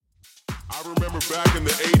I remember back in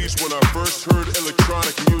the 80s when I first heard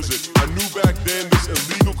electronic music. I knew back then this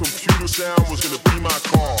illegal computer sound was gonna be my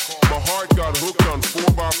call. My heart got hooked on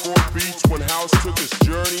 4x4 beats when house took its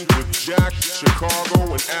journey with Jack, Chicago,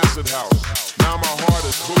 and Acid House. Now my heart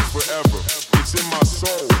is hooked forever. It's in my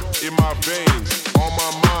soul, in my veins, on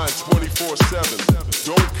my mind 24/7.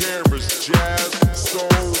 Don't care if it's jazz,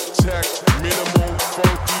 soul, tech, minimal,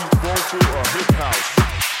 funky, vocal, or hip house.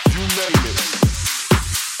 You name it.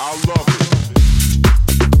 I love it.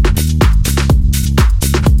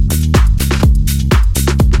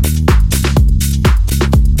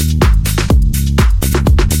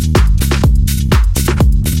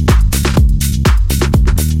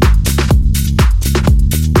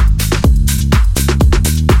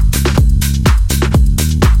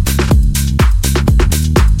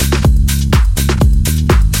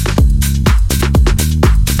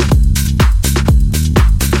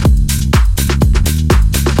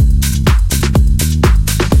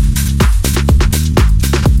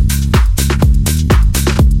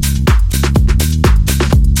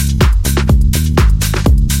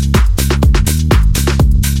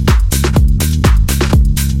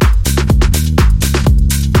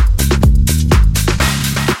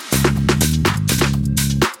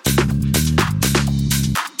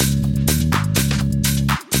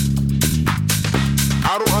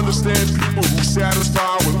 I don't understand people who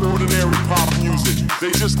satisfy with ordinary pop music.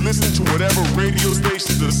 They just listen to whatever radio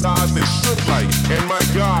station decides they should like. And my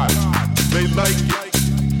God, they like it.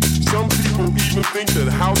 Some people even think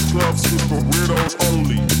that house clubs is for weirdos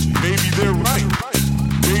only. Maybe they're right.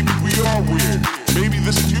 Maybe we are weird. Maybe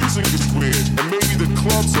this music is weird. And maybe the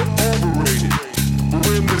clubs are overrated. But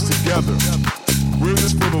we're in this together. We're in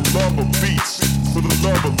this for the love of beats, for the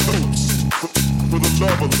love of loops, for the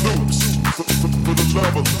love of loops, for the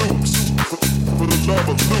love of loops, for the love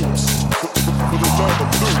of loops, for the love of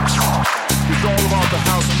loops. It's all about the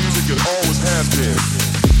house music and always has been.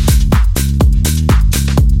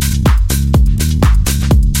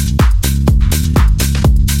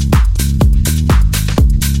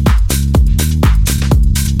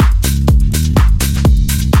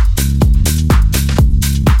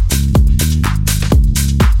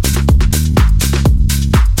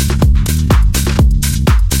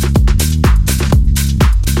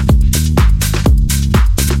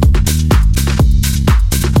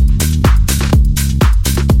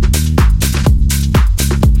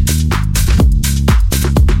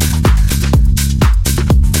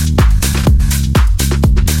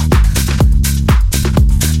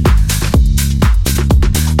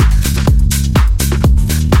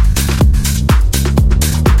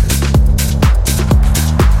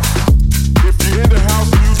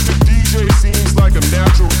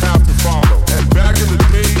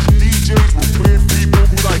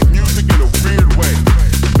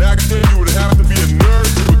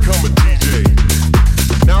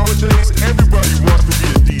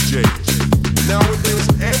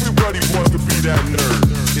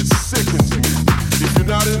 It's sickening to me. If you're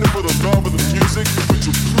not in it for the love of the music, would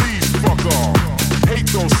you please fuck off?